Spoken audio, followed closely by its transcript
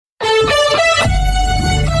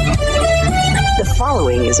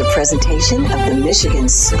following is a presentation of the Michigan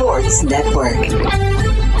Sports Network.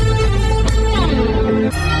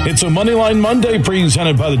 It's a Moneyline Monday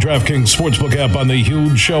presented by the DraftKings Sportsbook app on the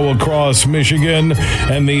huge show across Michigan.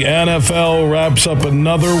 And the NFL wraps up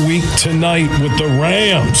another week tonight with the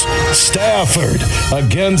Rams. Stafford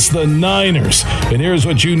against the Niners. And here's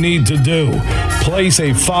what you need to do. Place a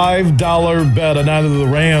 $5 bet on either the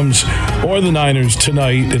Rams or the Niners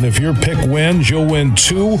tonight. And if your pick wins, you'll win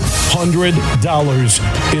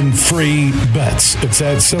 $200 in free bets. It's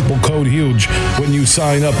that simple. Code HUGE when you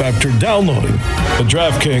sign up after downloading the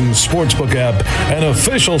DraftKings Sportsbook app, an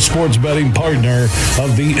official sports betting partner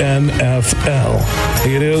of the NFL.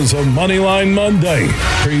 It is a Moneyline Monday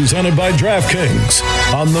presented by DraftKings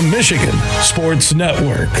on the Michigan Sports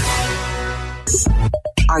Network.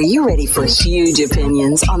 Are you ready for huge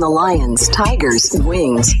opinions on the Lions, Tigers,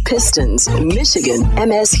 Wings, Pistons, Michigan,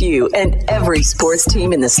 MSU, and every sports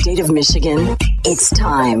team in the state of Michigan? It's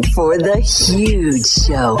time for The Huge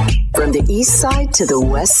Show. From the east side to the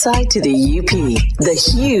west side to the UP, The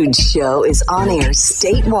Huge Show is on air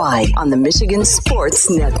statewide on the Michigan Sports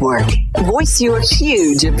Network. Voice your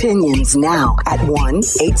huge opinions now at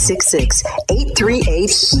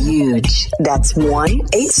 1-866-838-HUGE. That's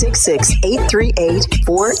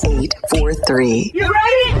 1-866-838-4843. You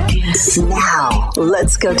ready? Now,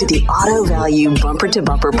 let's go to the Auto Value Bumper to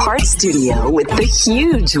Bumper Parts Studio with the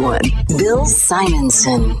huge one, Bill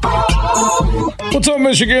Simonson. What's up,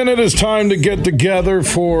 Michigan? It is time to get together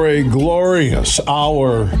for a glorious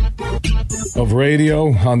hour of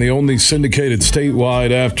radio on the only syndicated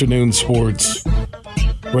statewide afternoon sports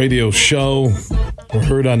radio show. We're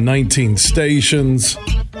heard on 19 stations.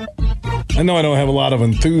 I know I don't have a lot of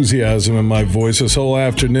enthusiasm in my voice. This whole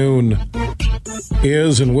afternoon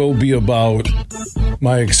is and will be about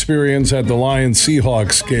my experience at the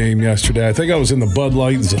Lions-Seahawks game yesterday. I think I was in the Bud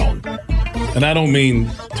Light zone. And I don't mean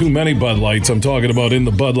too many Bud Lights. I'm talking about in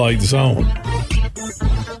the Bud Light zone.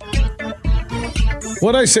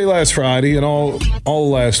 What I say last Friday and all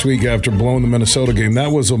last week after blowing the Minnesota game,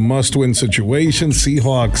 that was a must-win situation.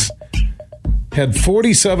 Seahawks had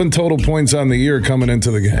 47 total points on the year coming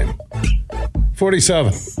into the game.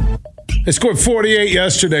 47. They scored 48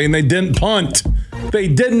 yesterday, and they didn't punt. They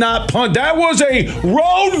did not punt. That was a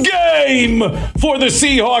road game for the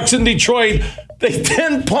Seahawks in Detroit. They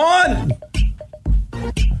didn't punt.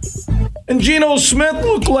 And Geno Smith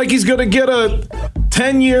looked like he's going to get a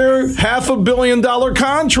 10-year, $500 million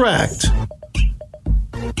contract.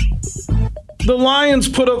 The Lions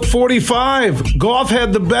put up 45. Goff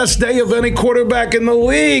had the best day of any quarterback in the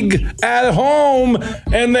league at home,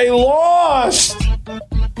 and they lost.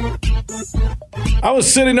 I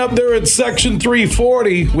was sitting up there at Section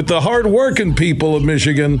 340 with the hard-working people of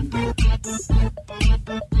Michigan.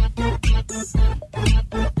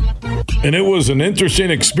 And it was an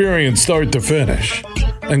interesting experience start to finish,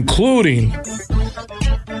 including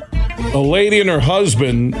a lady and her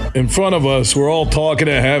husband in front of us were all talking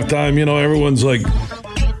at halftime. You know, everyone's like,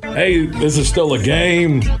 hey, this is still a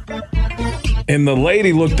game. And the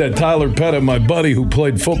lady looked at Tyler Pettit, my buddy who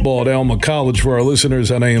played football at Alma College for our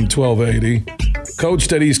listeners on AM 1280,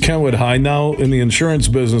 coached at East Kentwood High, now in the insurance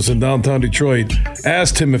business in downtown Detroit,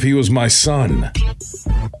 asked him if he was my son.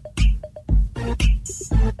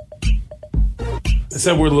 I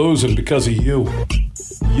said, we're losing because of you.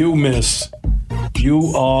 You, miss.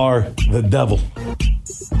 You are the devil.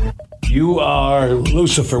 You are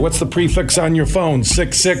Lucifer. What's the prefix on your phone?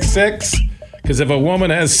 666? Because if a woman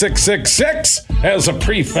has 666 as a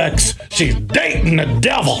prefix, she's dating the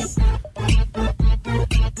devil.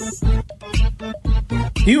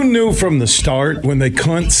 You knew from the start when they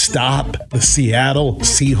couldn't stop the Seattle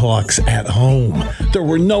Seahawks at home. There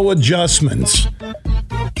were no adjustments.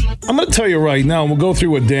 I'm going to tell you right now, and we'll go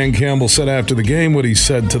through what Dan Campbell said after the game, what he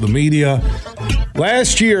said to the media.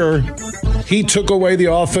 Last year, he took away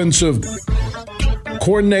the offensive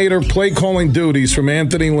coordinator play-calling duties from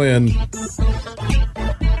Anthony Lynn,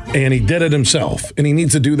 and he did it himself. And he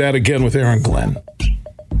needs to do that again with Aaron Glenn.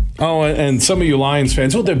 Oh, and some of you Lions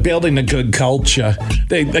fans, they're building a good culture.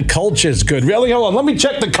 The culture's good. Really? Hold on, let me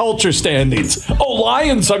check the culture standings. Oh,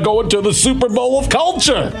 Lions are going to the Super Bowl of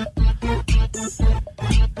culture.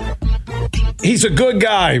 He's a good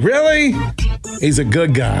guy. Really? He's a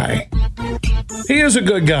good guy. He is a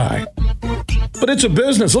good guy. But it's a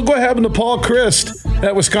business. Look what happened to Paul Chryst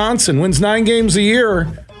at Wisconsin. Wins 9 games a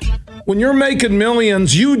year. When you're making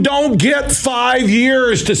millions, you don't get 5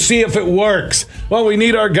 years to see if it works. Well, we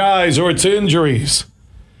need our guys, or it's injuries.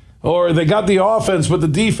 Or they got the offense, but the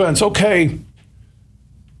defense. Okay.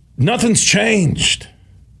 Nothing's changed.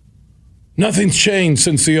 Nothing's changed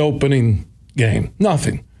since the opening game.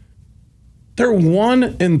 Nothing. They're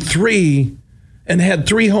 1-3 and had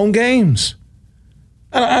 3 home games.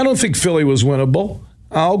 I don't think Philly was winnable.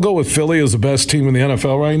 I'll go with Philly as the best team in the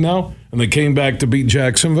NFL right now, and they came back to beat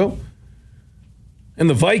Jacksonville. And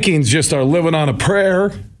the Vikings just are living on a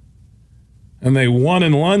prayer, and they won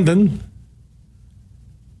in London.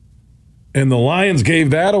 And the Lions gave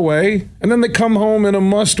that away, and then they come home in a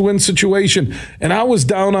must-win situation. And I was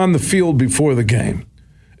down on the field before the game,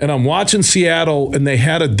 and I'm watching Seattle, and they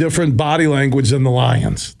had a different body language than the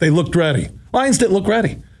Lions. They looked ready. Lions didn't look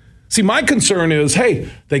ready. See, my concern is, hey,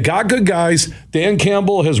 they got good guys. Dan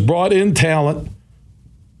Campbell has brought in talent.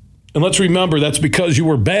 And let's remember, that's because you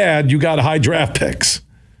were bad, you got high draft picks.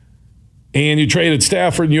 And you traded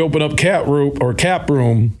Stafford and you open up cap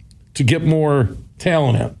room to get more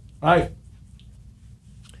talent in. Right?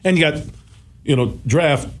 And you got,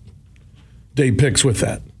 draft day picks with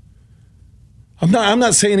that. I'm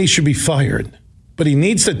not saying he should be fired, but he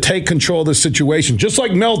needs to take control of the situation. Just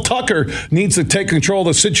like Mel Tucker needs to take control of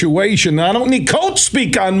the situation. I don't need coach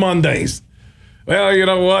speak on Mondays. Well, you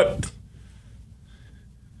know what?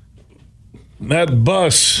 That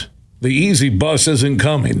bus, the easy bus, isn't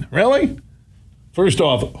coming. Really? First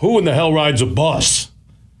off, who in the hell rides a bus?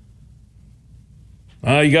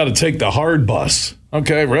 You got to take the hard bus.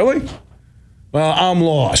 Okay, really? Well, I'm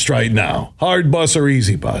lost right now. Hard bus or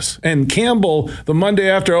easy bus? And Campbell, the Monday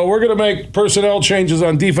after, we're going to make personnel changes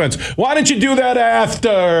on defense. Why didn't you do that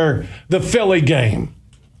after the Philly game?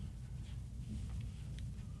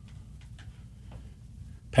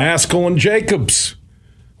 Pascal and Jacobs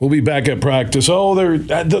will be back at practice. They're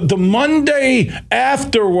the Monday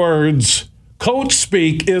afterwards, coach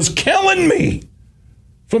speak is killing me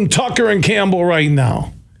from Tucker and Campbell right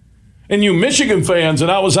now. And you Michigan fans,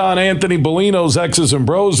 and I was on Anthony Bellino's X's and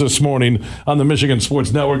Bros this morning on the Michigan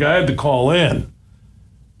Sports Network. I had to call in.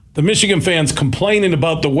 The Michigan fans complaining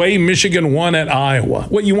about the way Michigan won at Iowa.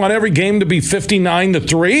 What, you want every game to be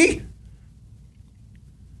 59-3?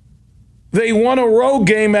 They won a road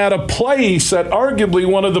game at a place that arguably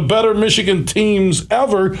one of the better Michigan teams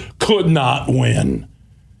ever could not win.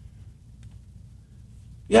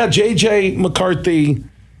 Yeah, J.J. McCarthy,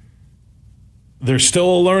 there's still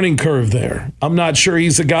a learning curve there. I'm not sure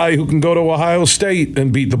he's the guy who can go to Ohio State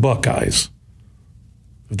and beat the Buckeyes.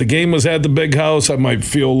 If the game was at the Big House, I might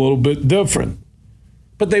feel a little bit different.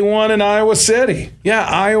 But they won in Iowa City. Yeah,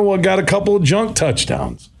 Iowa got a couple of junk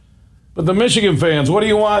touchdowns. But the Michigan fans, what do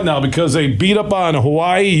you want now? Because they beat up on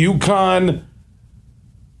Hawaii, UConn,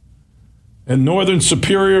 and Northern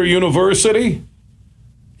Superior University?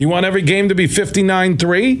 You want every game to be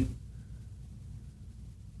 59-3?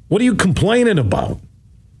 What are you complaining about?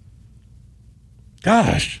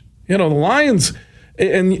 Gosh, the Lions,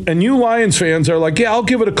 and you Lions fans are like, yeah, I'll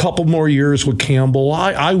give it a couple more years with Campbell.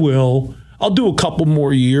 I will. I'll do a couple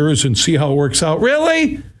more years and see how it works out.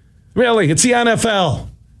 Really? Really? It's the NFL.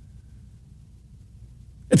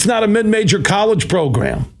 It's not a mid-major college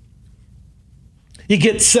program. You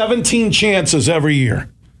get 17 chances every year.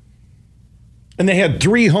 And they had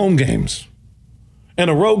 3 home games and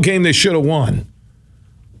a road game they should have won.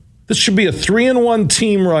 This should be a 3-1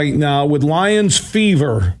 team right now with Lions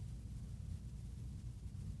fever.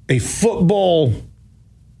 A football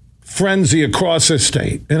frenzy across the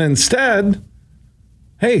state. And instead,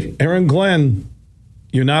 hey, Aaron Glenn,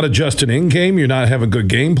 you're not adjusting in-game. You're not having good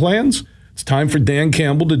game plans. It's time for Dan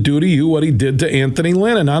Campbell to do to you what he did to Anthony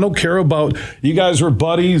Lynn. And I don't care about you guys were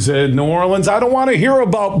buddies in New Orleans. I don't want to hear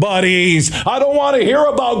about buddies. I don't want to hear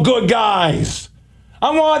about good guys.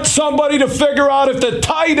 I want somebody to figure out if the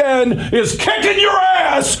tight end is kicking your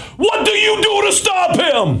ass, what do you do to stop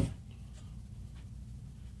him?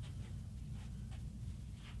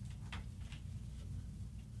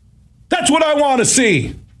 That's what I want to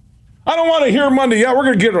see. I don't want to hear Monday, yeah,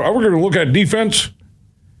 we're going to look at defense.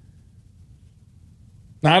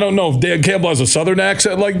 Now, I don't know if Dan Campbell has a Southern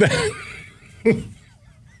accent like that.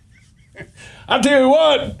 I tell you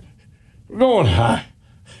what, we're going high.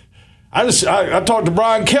 I talked to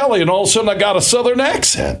Brian Kelly, and all of a sudden I got a Southern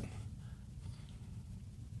accent.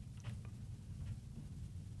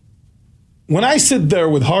 When I sit there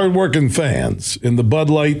with hardworking fans in the Bud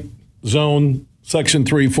Light zone, Section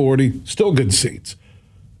 340, still good seats.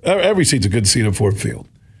 Every seat's a good seat at Ford Field.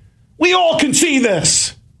 We all can see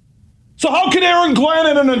this. So how can Aaron Glenn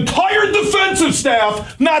and an entire defensive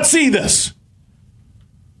staff not see this?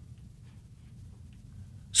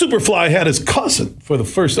 Superfly had his cousin for the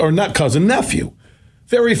first, or not cousin, nephew,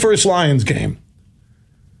 very first Lions game.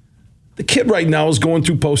 The kid right now is going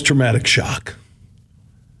through post-traumatic shock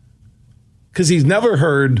because he's never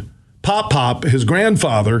heard Pop, his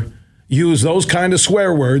grandfather, use those kind of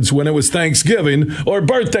swear words when it was Thanksgiving or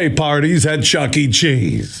birthday parties at Chuck E.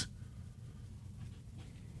 Cheese.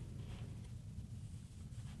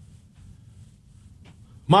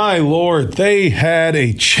 My Lord, they had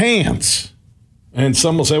a chance. And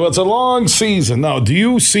some will say, well, it's a long season. Now, do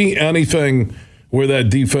you see anything where that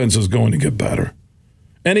defense is going to get better?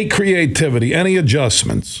 Any creativity, any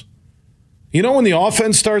adjustments? You know when the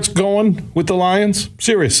offense starts going with the Lions?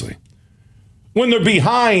 Seriously. When they're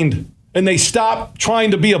behind and they stop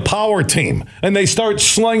trying to be a power team and they start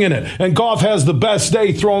slinging it. And Goff has the best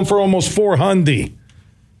day throwing for almost 400.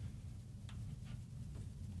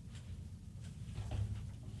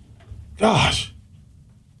 Gosh.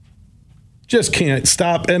 Just can't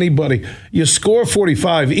stop anybody. You score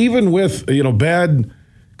 45, even with, bad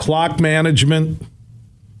clock management.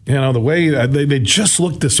 The way they just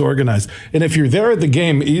look disorganized. And if you're there at the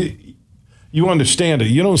game, you understand it.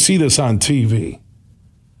 You don't see this on TV.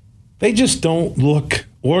 They just don't look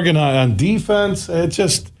organized on defense. It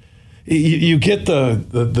just, you get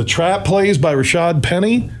the trap plays by Rashad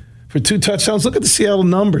Penny for 2 touchdowns. Look at the Seattle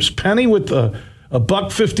numbers. Penny with a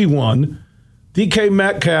 $151. DK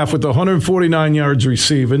Metcalf with 149 yards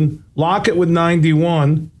receiving. Lockett with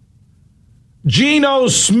 91. Geno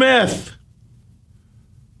Smith,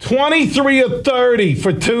 23 of 30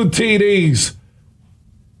 for 2 TDs.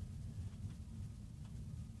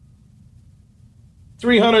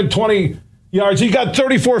 320 yards. He got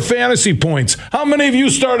 34 fantasy points. How many of you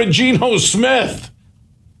started Geno Smith?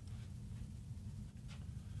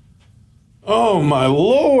 Oh, my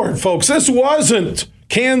Lord, folks. This wasn't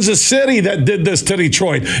Kansas City that did this to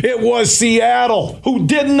Detroit. It was Seattle, who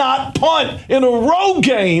did not punt in a road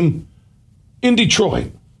game in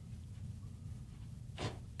Detroit.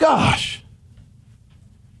 Gosh.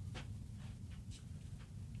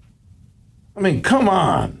 I mean, come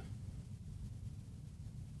on.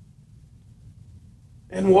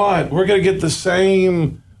 And what? We're going to get the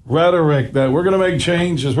same rhetoric that we're going to make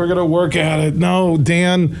changes. We're going to work at it. No,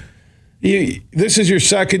 Dan, this is your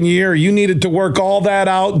second year. You needed to work all that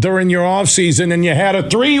out during your offseason, and you had a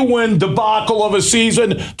 3-win debacle of a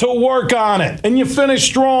season to work on it, and you finished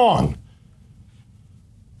strong.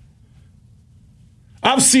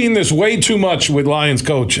 I've seen this way too much with Lions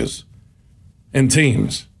coaches and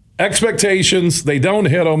teams. Expectations, they don't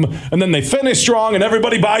hit them, and then they finish strong, and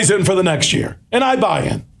everybody buys in for the next year. And I buy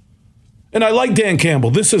in. And I like Dan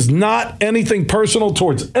Campbell. This is not anything personal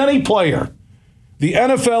towards any player. The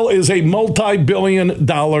NFL is a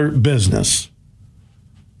multi-billion-dollar business.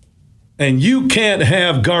 And you can't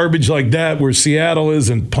have garbage like that where Seattle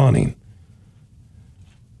isn't punting.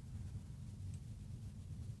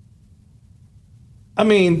 I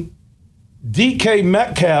mean, DK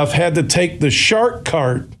Metcalf had to take the shark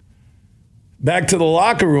cart back to the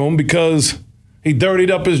locker room because he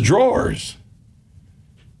dirtied up his drawers.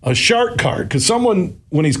 A shark cart. Because someone,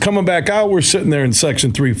 when he's coming back out, we're sitting there in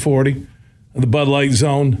section 340 of the Bud Light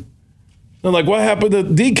zone. They're like, what happened to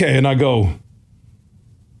DK? And I go,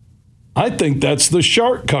 I think that's the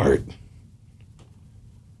shark cart.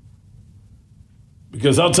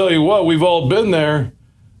 Because I'll tell you what, we've all been there.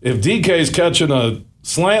 If DK's catching a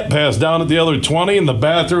slant pass down at the other 20 and the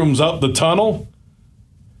bathroom's up the tunnel,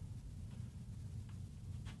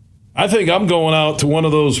 I think I'm going out to one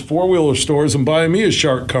of those four-wheeler stores and buying me a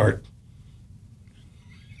shark cart.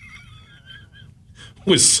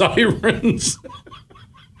 With sirens.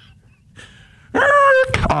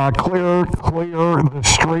 Clear the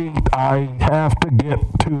street. I have to get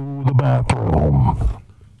to the bathroom.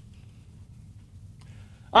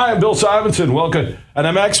 Hi, I'm Bill Simonson. Welcome. And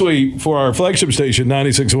I'm actually, for our flagship station,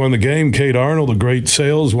 96.1 The Game, Kate Arnold, a great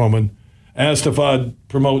saleswoman, asked if I'd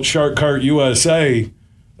promote Shark Cart USA.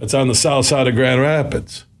 That's on the south side of Grand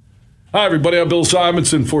Rapids. Hi, everybody. I'm Bill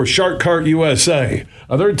Simonson for Shark Cart USA.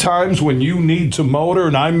 Are there times when you need to motor,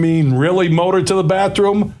 and I mean really motor to the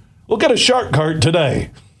bathroom? Look at a Shark Cart today.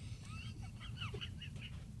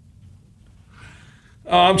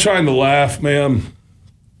 Oh, I'm trying to laugh, man.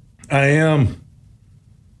 I am.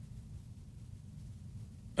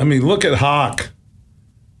 I mean, look at Hawk.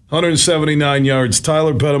 179 yards.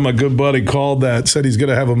 Tyler Pettit, my good buddy, called that, said he's going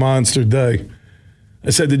to have a monster day. I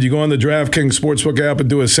said, did you go on the DraftKings Sportsbook app and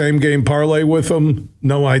do a same-game parlay with him?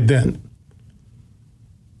 No, I didn't.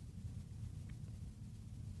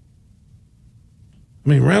 I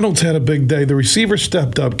mean, Reynolds had a big day. The receiver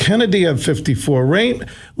stepped up. Kennedy had 54.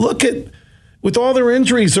 Look at, with all their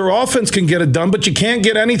injuries, their offense can get it done, but you can't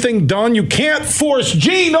get anything done. You can't force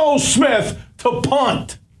Geno Smith to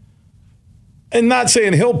punt. And not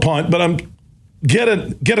saying he'll punt, but get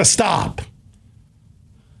a stop.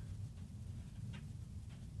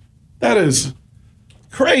 That is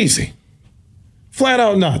crazy. Flat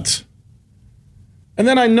out nuts. And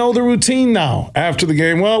then I know the routine now after the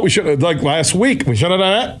game. Well, we should have, like last week, we should have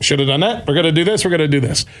done that. Should have done that. We're going to do this. We're going to do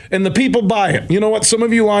this. And the people buy it. You know what? Some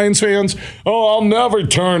of you Lions fans, I'll never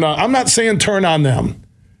turn on. I'm not saying turn on them.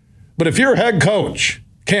 But if your head coach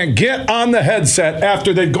can't get on the headset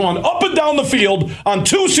after they've gone up and down the field on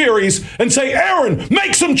 2 series and say, Aaron,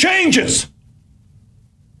 make some changes.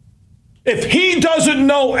 If he doesn't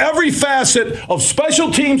know every facet of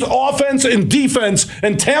special teams, offense, and defense,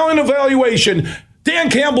 and talent evaluation,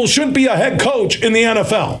 Dan Campbell shouldn't be a head coach in the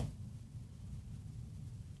NFL.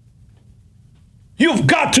 You've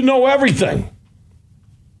got to know everything.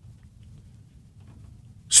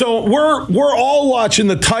 So we're all watching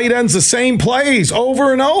the tight ends, the same plays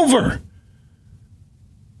over and over.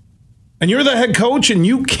 And you're the head coach and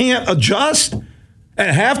you can't adjust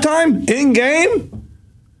at halftime, in game,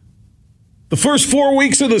 the first 4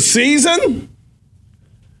 weeks of the season.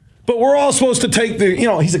 But we're all supposed to take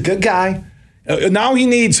he's a good guy. Now he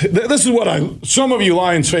needs, this is what some of you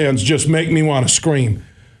Lions fans just make me want to scream.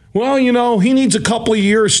 Well, he needs a couple of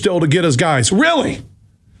years still to get his guys. Really?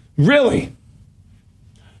 Really?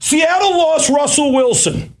 Seattle lost Russell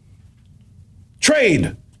Wilson.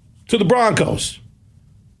 Trade to the Broncos.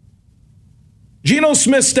 Geno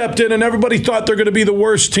Smith stepped in and everybody thought they're going to be the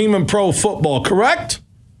worst team in pro football, correct?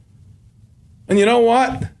 And you know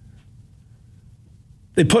what?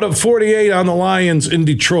 They put up 48 on the Lions in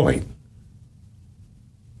Detroit.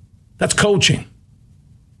 That's coaching.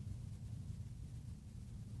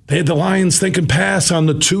 They had the Lions thinking pass on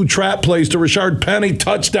the 2 trap plays to Rashard Penny,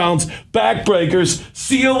 touchdowns, backbreakers.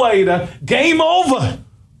 See you later. Game over.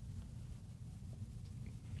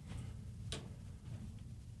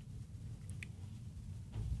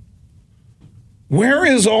 Where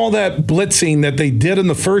is all that blitzing that they did in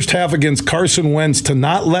the first half against Carson Wentz to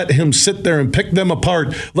not let him sit there and pick them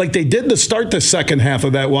apart like they did to start the second half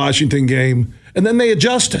of that Washington game, and then they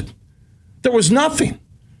adjusted? There was nothing.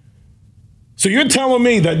 So you're telling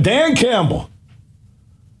me that Dan Campbell,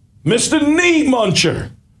 Mr. Knee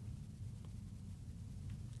Muncher,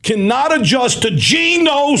 cannot adjust to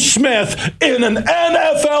Geno Smith in an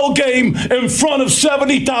NFL game in front of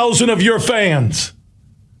 70,000 of your fans?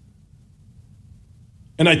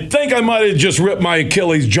 And I think I might have just ripped my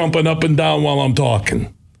Achilles jumping up and down while I'm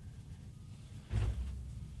talking.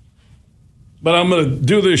 But I'm going to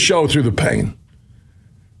do this show through the pain.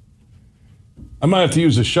 I might have to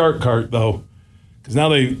use a shark cart, though, because now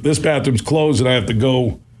this bathroom's closed and I have to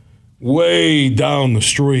go way down the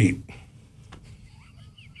street.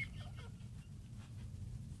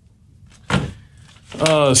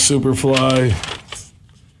 Superfly.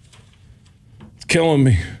 It's killing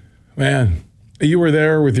me, man. You were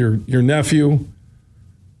there with your nephew.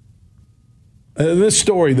 This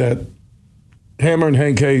story that Hammer and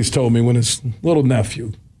Hank Hayes told me when his little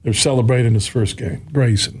nephew, they're celebrating his first game.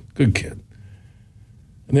 Grayson, good kid.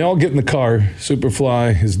 And they all get in the car,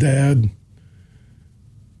 Superfly, his dad,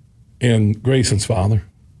 and Grayson's father.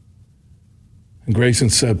 And Grayson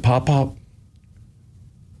said, Pop, I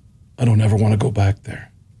don't ever want to go back there.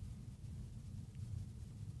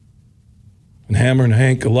 And Hammer and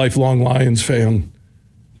Hank, a lifelong Lions fan,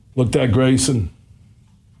 looked at Grayson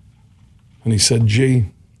and he said, G,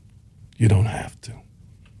 you don't have to.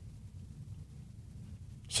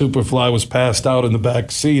 Superfly was passed out in the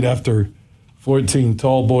back seat after 14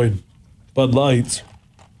 tall boy Bud Lights.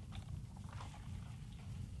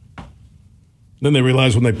 Then they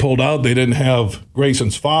realized when they pulled out, they didn't have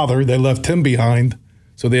Grayson's father. They left him behind.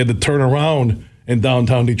 So they had to turn around in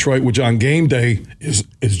downtown Detroit, which on game day is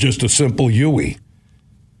just a simple Huey.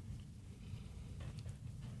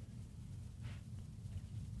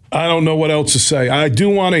 I don't know what else to say. I do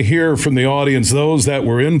want to hear from the audience, those that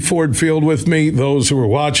were in Ford Field with me, those who were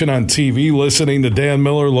watching on TV, listening to Dan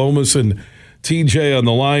Miller, Lomas, and TJ on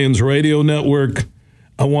the Lions radio network.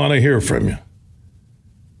 I want to hear from you.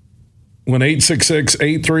 When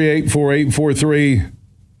 866-838-4843,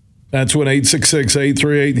 that's when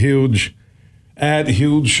 866-838-HUGE, at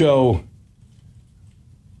Huge Show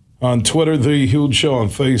on Twitter, The Huge Show on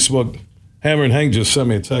Facebook. Hammer and Hank just sent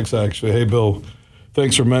me a text, actually. Hey, Bill,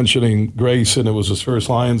 thanks for mentioning Grayson. It was his first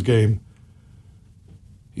Lions game.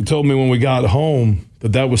 He told me when we got home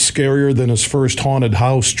that was scarier than his first haunted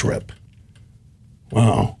house trip.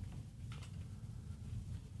 Wow.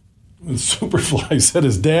 And Superfly said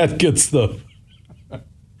his dad gets the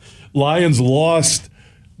Lions lost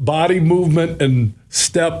body movement and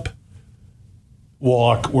step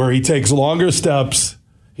walk where he takes longer steps.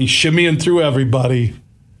 He's shimmying through everybody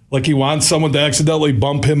like he wants someone to accidentally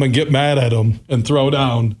bump him and get mad at him and throw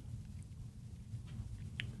down.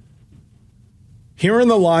 Hearing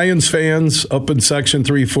the Lions fans up in Section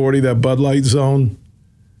 340, that Bud Light zone,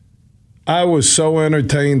 I was so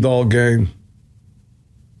entertained all game.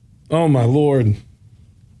 Oh, my Lord.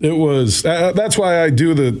 It was. That's why I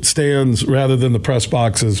do the stands rather than the press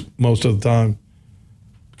boxes most of the time,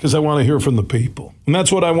 because I want to hear from the people. And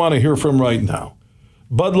that's what I want to hear from right now.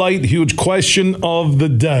 Bud Light, huge question of the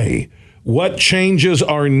day. What changes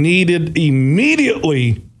are needed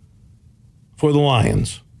immediately for the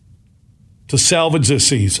Lions to salvage this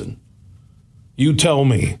season? You tell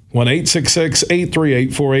me.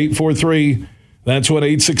 1-866-838-4843. That's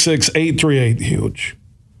 1-866-838-HUGE.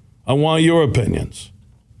 I want your opinions.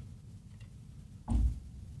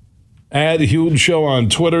 Add Huge Show on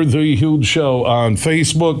Twitter, The Huge Show on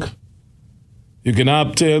Facebook. You can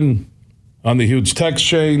opt in on the Huge text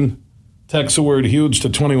chain. Text the word HUGE to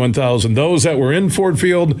 21,000. Those that were in Ford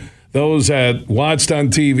Field, those that watched on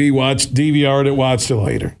TV, watched DVR'd it, watched it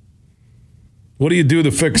later. What do you do to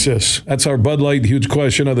fix this? That's our Bud Light Huge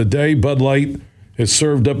question of the day. Bud Light is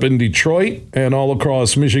served up in Detroit and all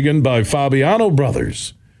across Michigan by Fabiano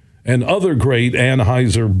Brothers and other great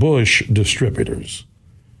Anheuser-Busch distributors.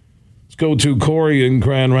 Let's go to Corey in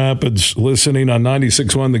Grand Rapids, listening on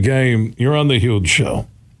 96.1 The Game. You're on the Huge Show.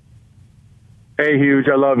 Hey, Huge,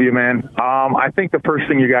 I love you, man. I think the first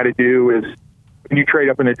thing you got to do is when you trade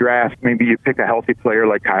up in the draft, maybe you pick a healthy player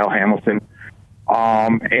like Kyle Hamilton.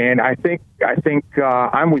 And I think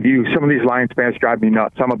I'm with you. Some of these Lions fans drive me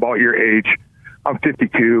nuts. I'm about your age. I'm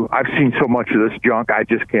 52. I've seen so much of this junk, I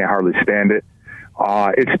just can't hardly stand it.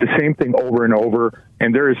 It's the same thing over and over,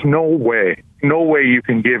 and there is no way you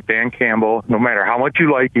can give Dan Campbell, no matter how much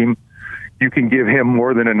you like him, you can give him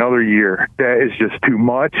more than another year. That is just too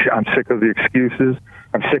much. I'm sick of the excuses.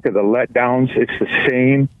 I'm sick of the letdowns. It's the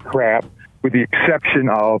same crap, with the exception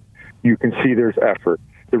of you can see there's effort.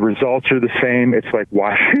 The results are the same. It's like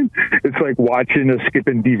watching a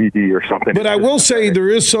skipping DVD or something. But I will say there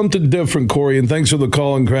is something different, Corey, and thanks for the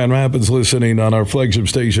call in Grand Rapids listening on our flagship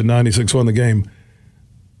station, 96.1 The Game.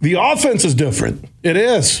 The offense is different. It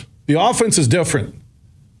is. The offense is different.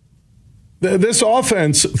 This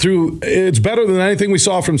offense, it's better than anything we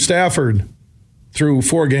saw from Stafford through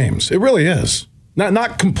 4 games. It really is.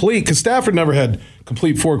 Not complete, because Stafford never had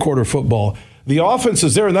complete 4-quarter football. The offense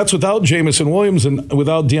is there, and that's without Jamison Williams and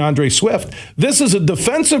without DeAndre Swift. This is a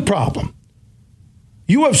defensive problem.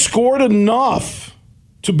 You have scored enough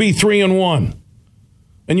to be 3-1.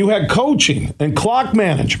 And you had coaching and clock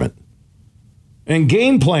management and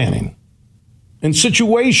game planning and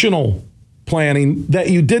situational planning that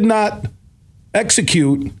you did not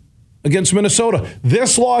execute against Minnesota.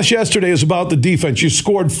 This loss yesterday is about the defense. You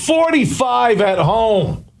scored 45 at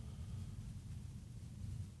home.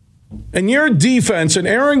 And your defense and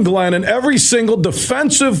Aaron Glenn and every single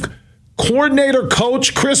defensive coordinator,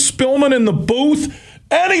 coach, Chris Spillman in the booth,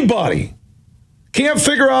 anybody can't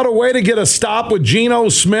figure out a way to get a stop with Geno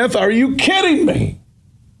Smith. Are you kidding me?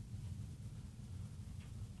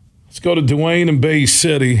 Let's go to Dwayne in Bay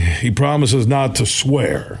City. He promises not to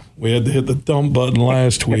swear. We had to hit the dump button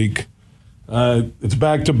last week. It's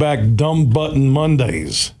back-to-back dumb button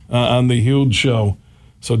Mondays on the Huge Show.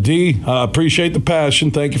 So, D, appreciate the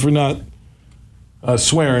passion. Thank you for not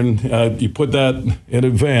swearing. You put that in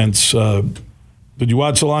advance. Did you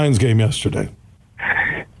watch the Lions game yesterday?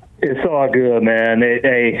 It's all good, man.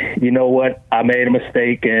 Hey, you know what? I made a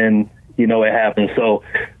mistake, and, it happened. So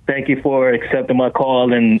thank you for accepting my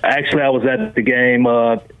call. And actually, I was at the game,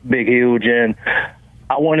 Big Huge, and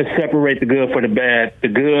I want to separate the good for the bad. The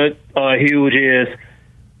good, Huge, is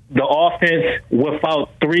the offense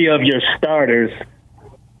without 3 of your starters,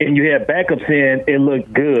 and you had backups in, it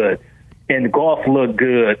looked good. And Goff looked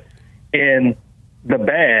good. And the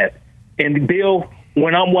bad. And Bill,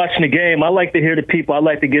 when I'm watching the game, I like to hear the people. I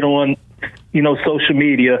like to get on, social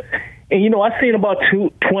media. And, I seen about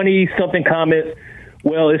 20-something comments.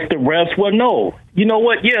 Well, it's the refs. Well, no. You know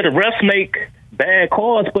what? Yeah, the refs make bad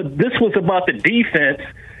calls, but this was about the defense.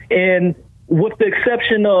 And with the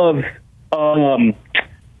exception of Aiden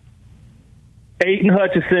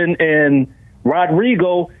Hutchinson and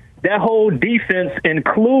Rodrigo, that whole defense,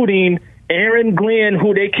 including Aaron Glenn,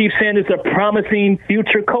 who they keep saying is a promising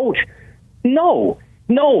future coach. No,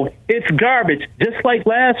 it's garbage. Just like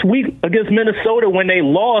last week against Minnesota when they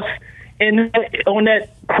lost on that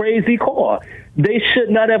crazy call. They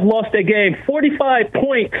should not have lost that game. 45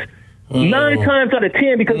 points, 9 times out of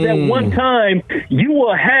 10, because at one time you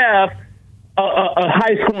will have a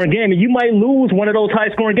high-scoring game, and you might lose one of those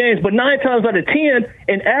high-scoring games, but 9 times out of 10,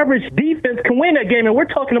 an average defense can win that game, and we're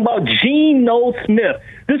talking about Geno Smith.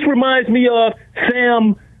 This reminds me of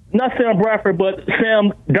not Sam Bradford, but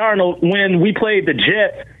Sam Darnold when we played the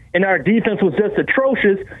Jets, and our defense was just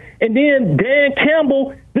atrocious. And then Dan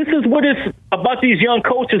Campbell, this is what it's about, these young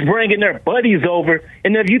coaches bringing their buddies over.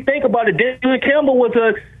 And if you think about it, Dan Campbell was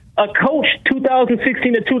a coach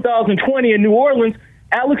 2016 to 2020 in New Orleans.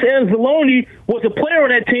 Alex Anzalone was a player on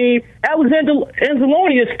that team. Alex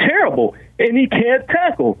Anzalone is terrible, and he can't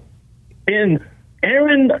tackle. And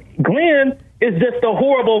Aaron Glenn is just a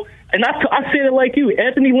horrible, and I said it like you,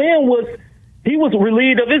 Anthony Lynn was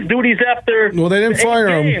relieved of his duties after. Well, they didn't fire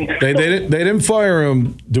him. They didn't fire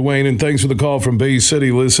him, Dwayne. And thanks for the call from Bay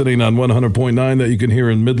City, listening on 100.9 that you can hear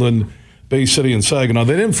in Midland, Bay City, and Saginaw.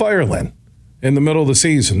 They didn't fire Lynn in the middle of the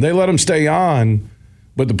season. They let him stay on,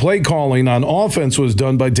 but the play calling on offense was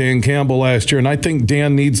done by Dan Campbell last year, and I think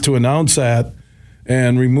Dan needs to announce that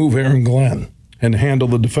and remove Aaron Glenn and handle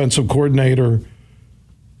the defensive coordinator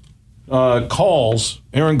calls.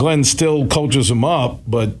 Aaron Glenn still coaches him up,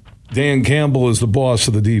 but Dan Campbell is the boss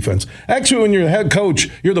of the defense. Actually, when you're the head coach,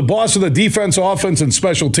 you're the boss of the defense, offense, and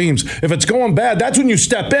special teams. If it's going bad, that's when you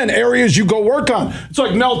step in, areas you go work on. It's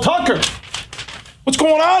like Mel Tucker. What's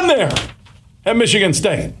going on there at Michigan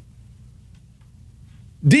State?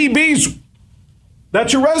 DBs,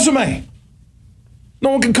 that's your resume. No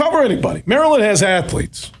one can cover anybody. Maryland has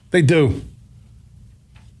athletes. They do.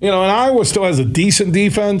 And Iowa still has a decent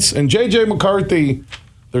defense. And J.J. McCarthy,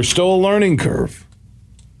 there's still a learning curve.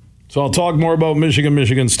 So I'll talk more about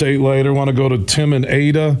Michigan State later. Want to go to Tim and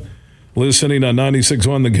Ada, listening on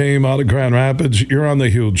 96.1 The Game out of Grand Rapids. You're on the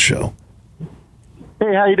Huge Show.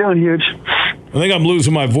 Hey, how you doing, Huge? I think I'm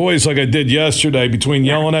losing my voice like I did yesterday between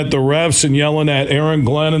yelling at the refs and yelling at Aaron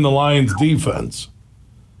Glenn and the Lions defense.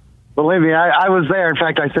 Believe me, I was there. In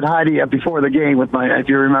fact, I said hi to you before the game with if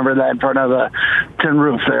you remember that, in front of the tin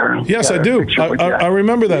roof there. Yes, I do. I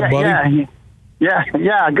remember that, buddy.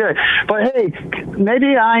 Yeah, good. But, hey,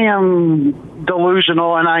 maybe I am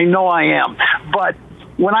delusional, and I know I am. But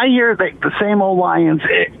when I hear the same old Lions,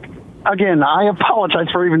 again, I apologize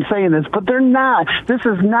for even saying this, but they're not. This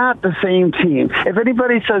is not the same team. If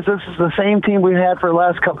anybody says this is the same team we've had for the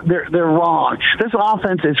last couple, they're wrong. This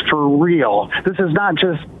offense is for real. This is not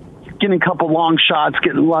just getting a couple long shots,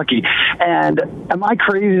 getting lucky. And am I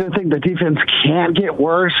crazy to think the defense can't get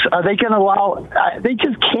worse? Are they going to allow? They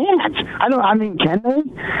just can't. Can they?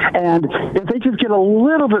 And if they just get a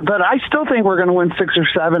little bit better, I still think we're going to win 6 or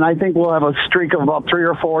 7. I think we'll have a streak of about 3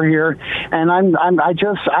 or 4 here. And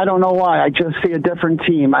I don't know why. I just see a different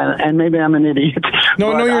team. And maybe I'm an idiot.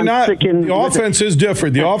 No, you're not. The offense is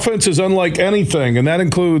different. The offense is unlike anything, and that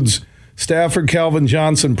includes Stafford, Calvin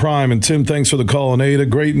Johnson, Prime. And Tim, thanks for the call. And Ada,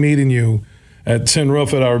 great meeting you at Tin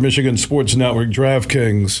Roof at our Michigan Sports Network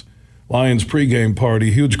DraftKings Lions pregame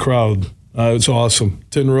party. Huge crowd. It's awesome.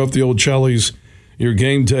 Tin Roof, the old Chelly's, your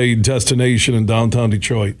game day destination in downtown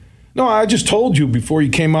Detroit. No, I just told you before you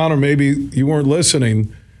came on, or maybe you weren't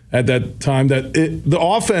listening at that time, that the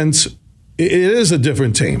offense, it is a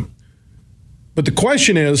different team. But the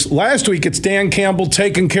question is, last week it's Dan Campbell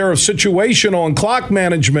taking care of situational and clock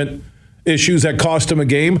management issues that cost him a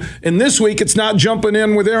game. And this week, it's not jumping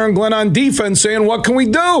in with Aaron Glenn on defense saying, what can we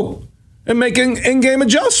do? And making in-game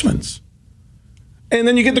adjustments. And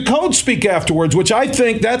then you get the coach speak afterwards, which I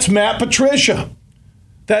think that's Matt Patricia.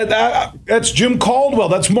 That's Jim Caldwell.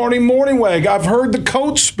 That's Marty Morningweg. I've heard the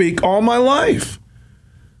coach speak all my life.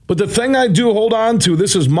 But the thing I do hold on to,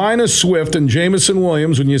 this is minus Swift and Jamison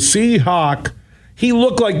Williams. When you see Hawk, he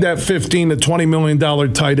looked like that $15 to $20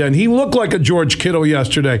 million tight end. He looked like a George Kittle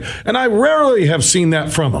yesterday. And I rarely have seen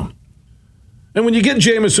that from him. And when you get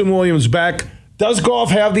Jamison Williams back, does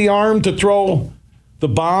Goff have the arm to throw the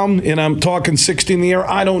bomb? And I'm talking 60 in the air?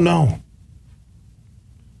 I don't know.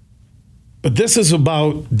 But this is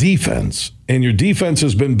about defense. And your defense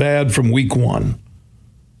has been bad from week 1.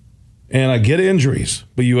 And I get injuries,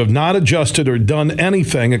 but you have not adjusted or done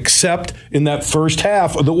anything except in that first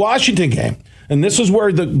half of the Washington game. And this is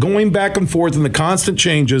where the going back and forth and the constant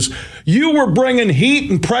changes, you were bringing heat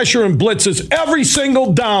and pressure and blitzes every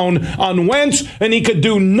single down on Wentz, and he could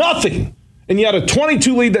do nothing. And you had a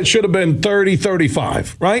 22 lead that should have been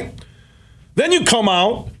 30-35, right? Then you come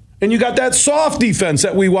out, and you got that soft defense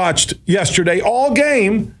that we watched yesterday all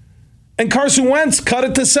game, and Carson Wentz cut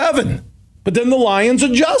it to 7. But then the Lions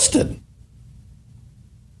adjusted.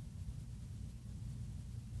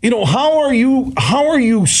 How are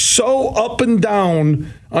you so up and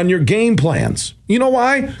down on your game plans? You know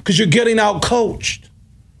why? Because you're getting out coached.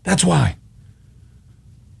 That's why.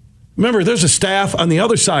 Remember, there's a staff on the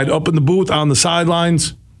other side up in the booth on the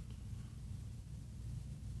sidelines.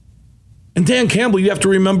 And Dan Campbell, you have to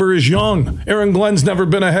remember, is young. Aaron Glenn's never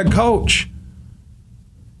been a head coach.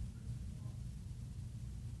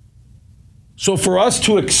 So for us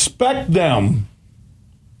to expect them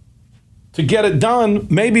to get it done,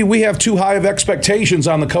 maybe we have too high of expectations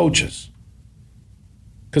on the coaches.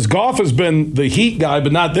 Because Goff has been the heat guy,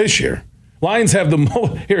 but not this year. Lions have the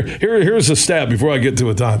most. Here's a stat before I get to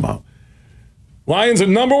a timeout. Lions are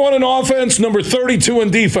number 1 in offense, number 32 in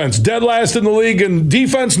defense. Dead last in the league in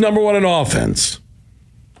defense, number 1 in offense.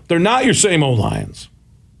 They're not your same old Lions.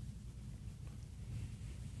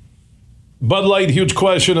 Bud Light, huge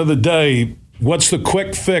question of the day. What's the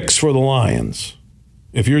quick fix for the Lions?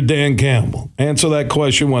 If you're Dan Campbell, answer that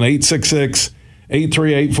question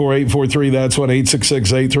 1-866-838-4843. That's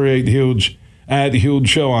 1-866-838-HUGE. At Huge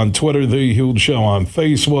Show on Twitter, The Huge Show on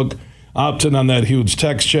Facebook. Opt in on that huge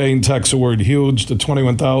text chain. Text the word huge to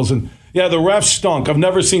 21,000. Yeah, the refs stunk. I've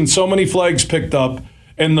never seen so many flags picked up.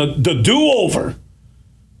 And the do-over.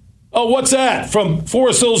 Oh, what's that? From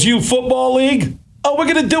Forest Hills U Football League? Oh, we're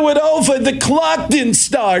going to do it over. The clock didn't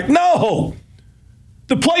start. No.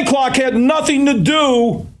 The play clock had nothing to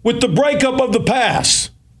do with the breakup of the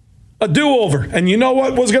pass. A do-over. And you know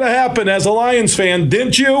what was going to happen as a Lions fan,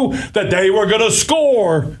 didn't you? That they were going to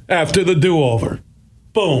score after the do-over.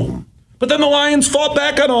 Boom. But then the Lions fought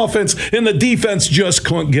back on offense, and the defense just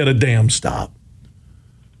couldn't get a damn stop.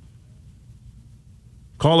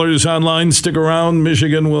 Callers online, stick around.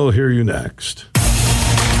 Michigan will hear you next.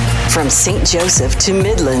 From St. Joseph to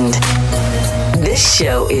Midland, this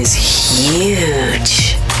show is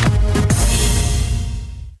huge.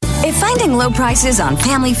 If finding low prices on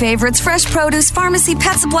family favorites, fresh produce, pharmacy,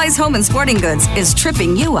 pet supplies, home, and sporting goods is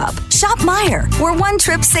tripping you up, shop Meijer, where one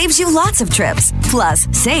trip saves you lots of trips. Plus,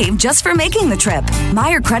 save just for making the trip.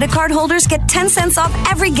 Meijer credit card holders get 10 cents off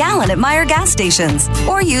every gallon at Meijer gas stations.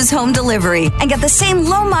 Or use home delivery and get the same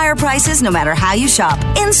low Meijer prices no matter how you shop,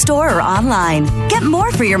 in-store or online. Get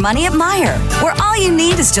more for your money at Meijer, where all you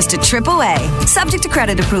need is just a trip away. Subject to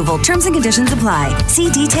credit approval. Terms and conditions apply.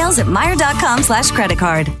 See details at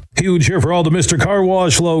Meijer.com/creditcard. Huge here for all the Mr. Car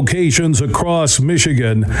Wash locations across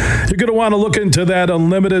Michigan. You're going to want to look into that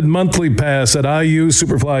unlimited monthly pass that I use.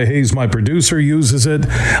 Superfly Hayes, my producer, uses it.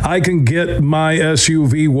 I can get my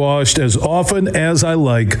SUV washed as often as I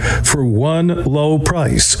like for one low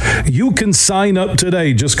price. You can sign up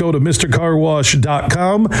today. Just go to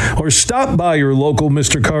MrCarWash.com or stop by your local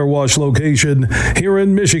Mr. Car Wash location here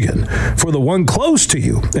in Michigan for the one close to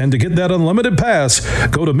you. And to get that unlimited pass,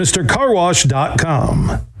 go to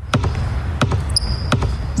MrCarWash.com.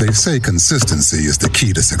 They say consistency is the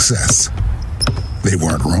key to success. They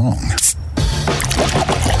weren't wrong.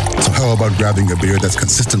 So how about grabbing a beer that's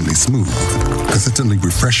consistently smooth, consistently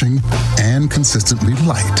refreshing, and consistently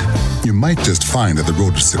light? You might just find that the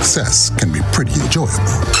road to success can be pretty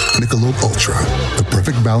enjoyable. Michelob Ultra, the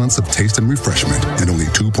perfect balance of taste and refreshment, and only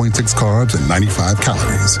 2.6 carbs and 95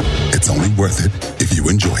 calories. It's only worth it if you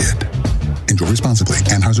enjoy it. Enjoy responsibly.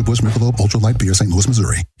 Anheuser-Busch Michelob Ultra Light Beer, St. Louis,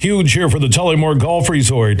 Missouri. Huge here for the Tullymore Golf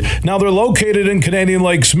Resort. Now, they're located in Canadian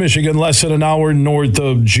Lakes, Michigan, less than an hour north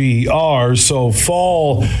of GR. So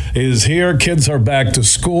fall is here. Kids are back to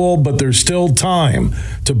school, but there's still time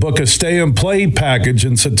to book a stay-and-play package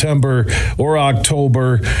in September or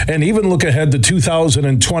October, and even look ahead to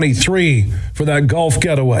 2023 for that golf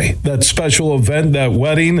getaway, that special event, that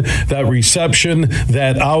wedding, that reception,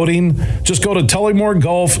 that outing. Just go to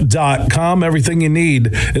TullymoreGolf.com. Everything you need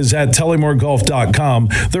is at TullymoreGolf.com.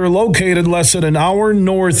 They're located less than an hour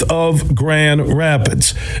north of Grand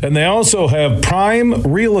Rapids. And they also have prime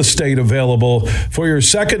real estate available for your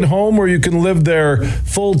second home, where you can live there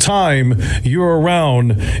full-time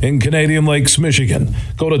year-round in Canadian Lakes, Michigan.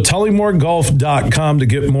 Go to TullymoreGolf.com to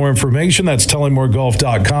get more information. That's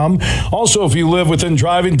TullymoreGolf.com. Also, if you live within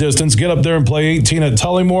driving distance, get up there and play 18 at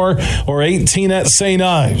Tullymore or 18 at St.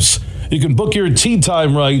 Ives. You can book your tee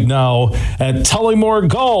time right now at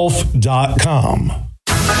TullymoreGolf.com.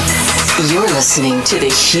 You're listening to The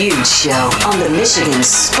Huge Show on the Michigan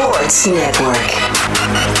Sports Network.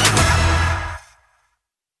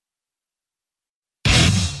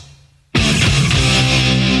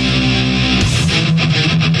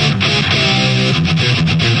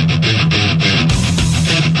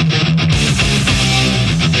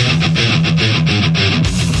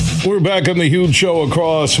 We're back on The Huge Show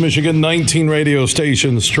across Michigan, 19 radio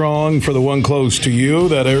stations strong. For the one close to you,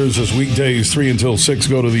 that airs this weekdays 3 until 6.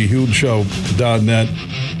 Go to thehugeshow.net.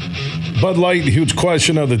 Bud Light, huge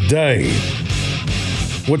question of the day.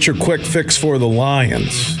 What's your quick fix for the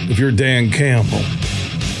Lions if you're Dan Campbell?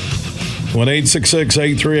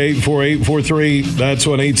 1-866-838-4843. That's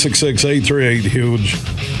 1-866-838-HUGE.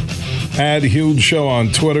 At Huge Show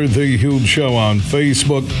on Twitter, The Huge Show on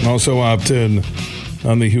Facebook. Also opt in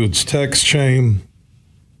on the Huge text chain.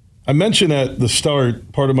 I mentioned at the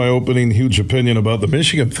start, part of my opening huge opinion about the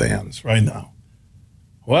Michigan fans right now.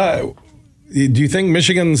 Well, Do you think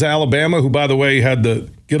Michigan's Alabama, who, by the way, had to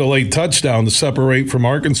get a late touchdown to separate from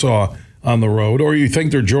Arkansas on the road, or you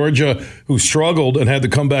think they're Georgia, who struggled and had to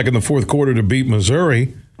come back in the fourth quarter to beat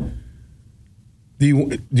Missouri?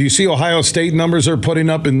 Do you see Ohio State numbers they're putting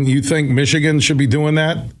up, and you think Michigan should be doing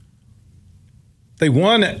that? They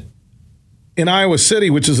won in Iowa City,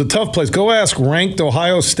 which is a tough place. Go ask ranked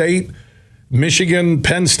Ohio State, Michigan,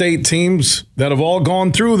 Penn State teams that have all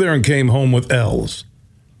gone through there and came home with L's.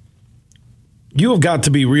 You have got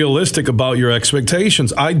to be realistic about your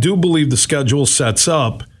expectations. I do believe the schedule sets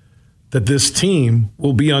up that this team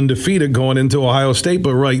will be undefeated going into Ohio State,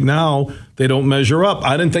 but right now they don't measure up.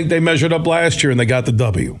 I didn't think they measured up last year, and they got the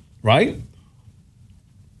W, right?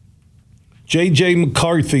 J.J.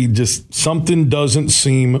 McCarthy, just something doesn't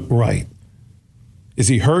seem right. Is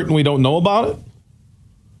he hurt and we don't know about it?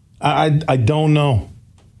 I don't know.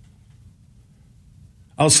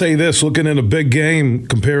 I'll say this, looking at a big game,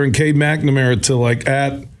 comparing Cade McNamara to like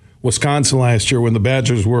at Wisconsin last year when the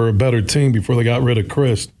Badgers were a better team before they got rid of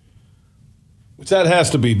Chryst. Which that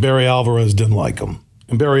has to be Barry Alvarez didn't like him.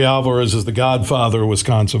 And Barry Alvarez is the godfather of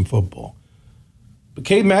Wisconsin football. But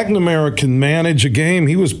Cade McNamara can manage a game.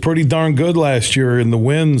 He was pretty darn good last year, and the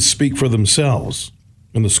wins speak for themselves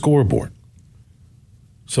in the scoreboard.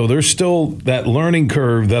 So there's still that learning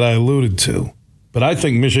curve that I alluded to. But I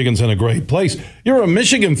think Michigan's in a great place. You're a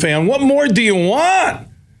Michigan fan. What more do you want?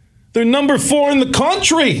 They're number 4 in the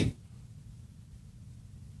country.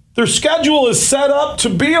 Their schedule is set up to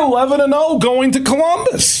be 11-0 going to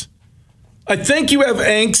Columbus. I think you have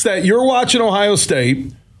angst that you're watching Ohio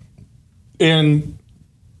State and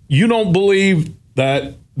you don't believe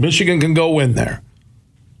that Michigan can go in there.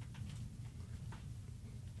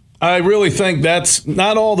 I really think that's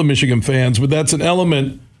not all the Michigan fans, but that's an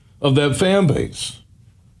element of that fan base.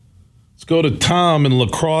 Let's go to Tom in La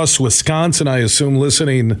Crosse, Wisconsin, I assume,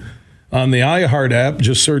 listening on the iHeart app.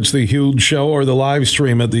 Just search The Huge Show or the live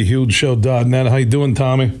stream at thehugeshow.net. How you doing,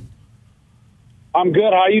 Tommy? I'm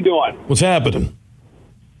good. How you doing? What's happening?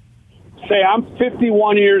 Say, I'm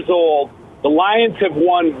 51 years old. The Lions have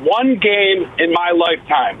won one game in my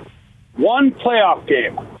lifetime. One playoff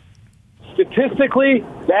game. Statistically,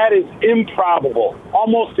 that is improbable,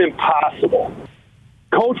 almost impossible.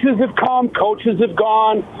 Coaches have come, coaches have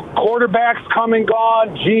gone, quarterbacks come and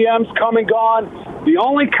gone, GMs come and gone. The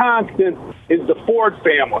only constant is the Ford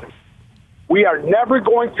family. We are never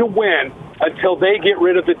going to win until they get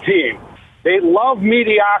rid of the team. They love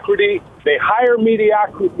mediocrity. They hire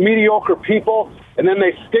mediocre people, and then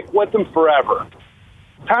they stick with them forever.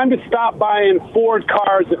 Time to stop buying Ford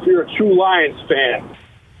cars if you're a true Lions fan.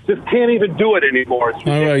 Just can't even do it anymore.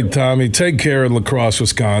 All right, Tommy, take care in La Crosse,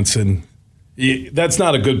 Wisconsin. That's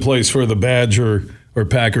not a good place for the Badger or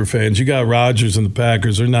Packer fans. You got Rodgers and the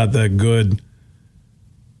Packers. They're not that good.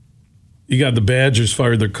 You got the Badgers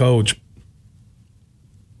fired their coach.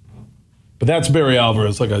 But that's Barry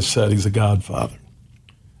Alvarez, like I said. He's a godfather.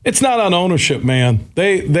 It's not on ownership, man.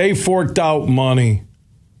 They forked out money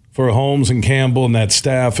for Holmes and Campbell and that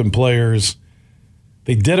staff and players.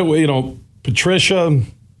 They did it with, Patricia,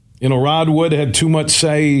 Rod Wood had too much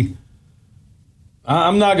say.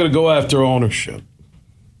 I'm not going to go after ownership.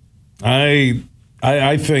 I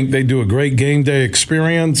think they do a great game day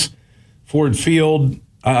experience. Ford Field,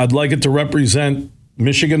 I'd like it to represent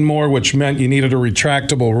Michigan more, which meant you needed a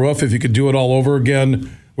retractable roof. If you could do it all over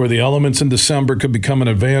again, where the elements in December could become an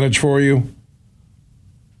advantage for you.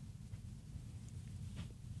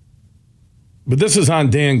 But this is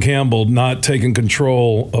on Dan Campbell not taking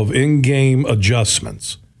control of in-game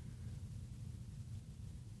adjustments.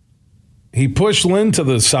 He pushed Lynn to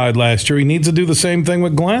the side last year. He needs to do the same thing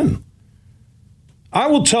with Glenn. I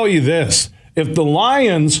will tell you this. If the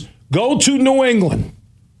Lions go to New England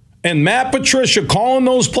and Matt Patricia calling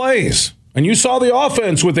those plays, and you saw the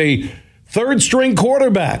offense with a third-string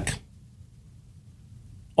quarterback,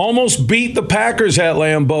 almost beat the Packers at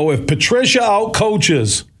Lambeau. If Patricia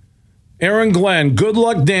outcoaches Aaron Glenn, good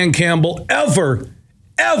luck, Dan Campbell, ever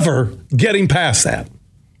getting past that.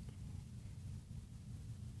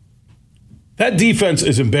 That defense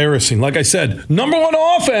is embarrassing. Like I said, number 1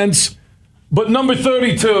 offense, but number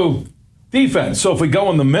 32 defense. So if we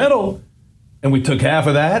go in the middle and we took half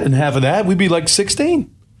of that and half of that, we'd be like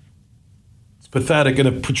 16. It's pathetic. And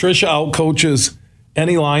if Patricia outcoaches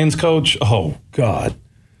any Lions coach, oh, God.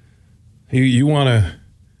 You want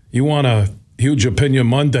a huge opinion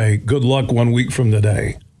Monday, good luck 1 week from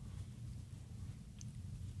today.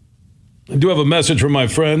 I do have a message from my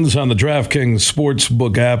friends on the DraftKings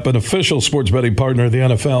Sportsbook app, an official sports betting partner of the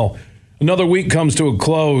NFL. Another week comes to a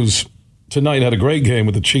close. Tonight had a great game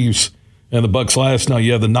with the Chiefs and the Bucs last night.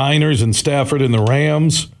 You have the Niners and Stafford and the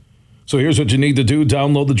Rams. So here's what you need to do.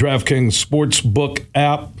 Download the DraftKings Sportsbook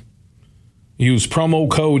app. Use promo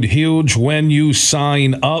code HUGE when you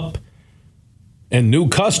sign up. And new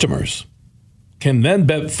customers can then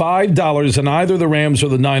bet $5 on either the Rams or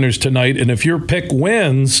the Niners tonight. And if your pick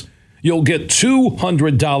wins, you'll get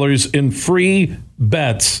 $200 in free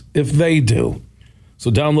bets if they do.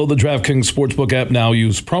 So download the DraftKings Sportsbook app now.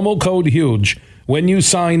 Use promo code HUGE when you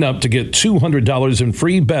sign up to get $200 in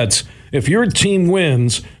free bets if your team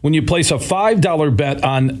wins when you place a $5 bet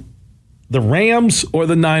on the Rams or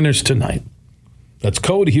the Niners tonight. That's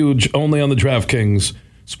code HUGE only on the DraftKings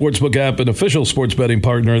Sportsbook app, an official sports betting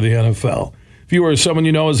partner of the NFL. If you or someone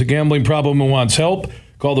you know has a gambling problem and wants help,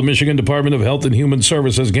 call the Michigan Department of Health and Human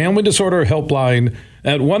Services Gambling Disorder Helpline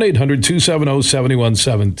at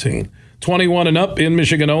 1-800-270-7117. 21 and up in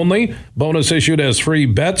Michigan only. Bonus issued as free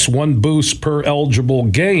bets, 1 boost per eligible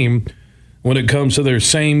game when it comes to their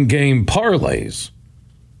same game parlays.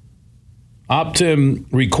 Opt-in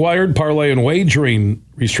required. Parlay and wagering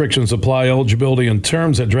restrictions apply. Eligibility and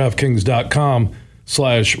terms at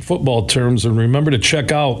DraftKings.com/football terms. And remember to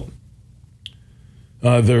check out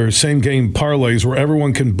their same game parlays where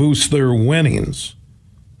everyone can boost their winnings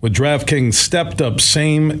with DraftKings stepped up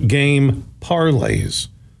same game parlays.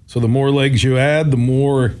 So the more legs you add, the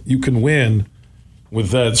more you can win with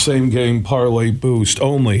that same game parlay boost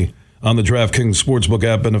only on the DraftKings Sportsbook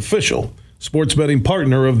app, an official sports betting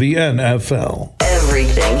partner of the NFL.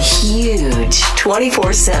 Everything huge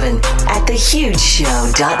 24/7 at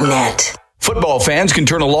thehugeshow.net. Football fans can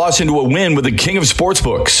turn a loss into a win with the king of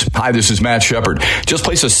sportsbooks. Hi, this is Matt Shepard. Just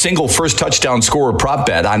place a single first touchdown scorer prop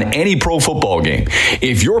bet on any pro football game.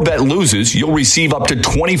 If your bet loses, you'll receive up to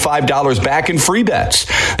 $25 back in free bets.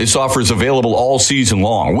 This offer is available all season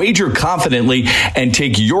long. Wager confidently and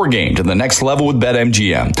take your game to the next level with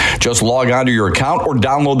BetMGM. Just log on to your account or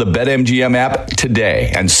download the BetMGM app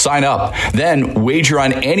today and sign up. Then wager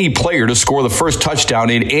on any player to score the first touchdown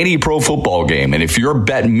in any pro football game. And if your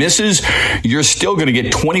bet misses, you're still going to get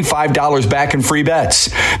 $25 back in free bets.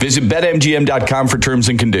 Visit BetMGM.com for terms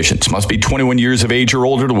and conditions. Must be 21 years of age or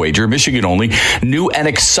older to wager. Michigan only. New and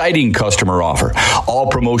exciting customer offer. All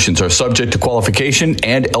promotions are subject to qualification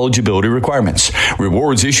and eligibility requirements.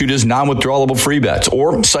 Rewards issued as non-withdrawable free bets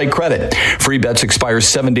or site credit. Free bets expire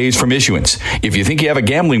 7 days from issuance. If you think you have a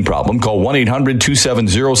gambling problem, call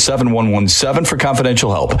 1-800-270-7117 for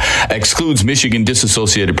confidential help. Excludes Michigan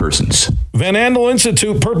disassociated persons. Van Andel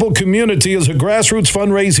Institute Purple Community is a grassroots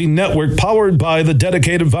fundraising network powered by the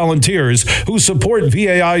dedicated volunteers who support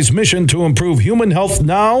VAI's mission to improve human health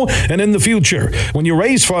now and in the future. When you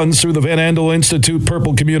raise funds through the Van Andel Institute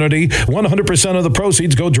Purple Community, 100% of the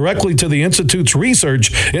proceeds go directly to the Institute's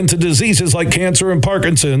research into diseases like cancer and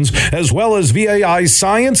Parkinson's, as well as VAI's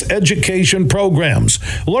science education programs.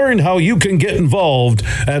 Learn how you can get involved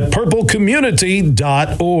at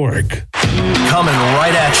purplecommunity.org. Coming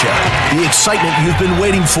right at you, the excitement you've been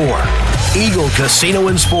waiting for. Eagle Casino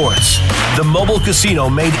and Sports, the mobile casino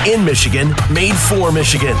made in Michigan, made for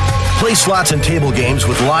Michigan. Play slots and table games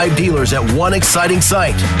with live dealers at one exciting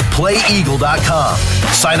site, playeagle.com.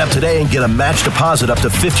 Sign up today and get a match deposit up to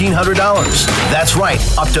 $1,500. That's right,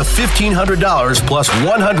 up to $1,500 plus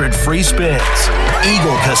 100 free spins.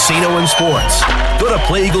 Eagle Casino and Sports. Go to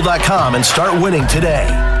playeagle.com and start winning today.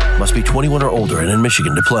 Must be 21 or older and in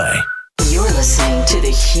Michigan to play. You're listening to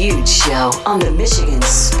The Huge Show on the Michigan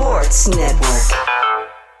Sports Network.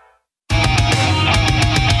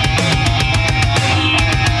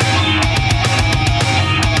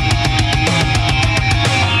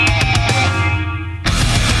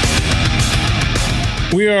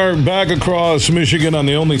 We are back across Michigan on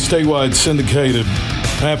the only statewide syndicated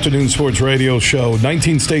afternoon sports radio show.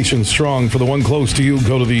 19 stations strong. For the one close to you,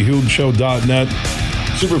 go to thehugeshow.net.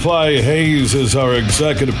 Superfly Hayes is our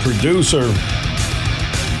executive producer.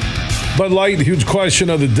 Bud Light, huge question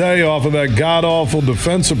of the day off of that god-awful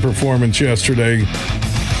defensive performance yesterday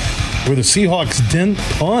where the Seahawks didn't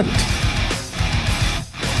punt.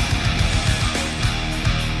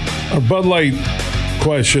 Our Bud Light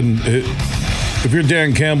question, if you're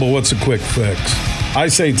Dan Campbell, what's a quick fix? I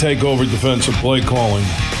say take over defensive play calling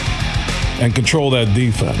and control that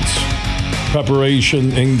defense.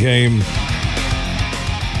 Preparation, in-game,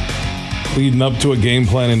 leading up to a game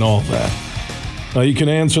plan and all that. Now, you can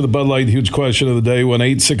answer the Bud Light huge question of the day,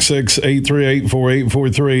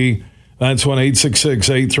 1-866-838-4843. That's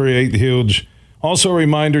 1-866-838-HUGE. Also a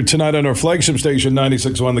reminder, tonight on our flagship station,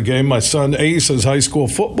 96.1 The Game, my son Ace's high school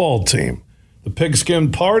football team, the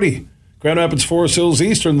Pigskin Party, Grand Rapids, Forest Hills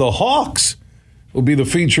Eastern, the Hawks, will be the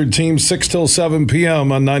featured team 6 till 7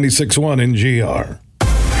 p.m. on 96.1 in GR.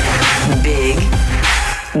 Big,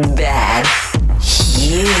 bad, huge.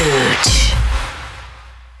 Huge.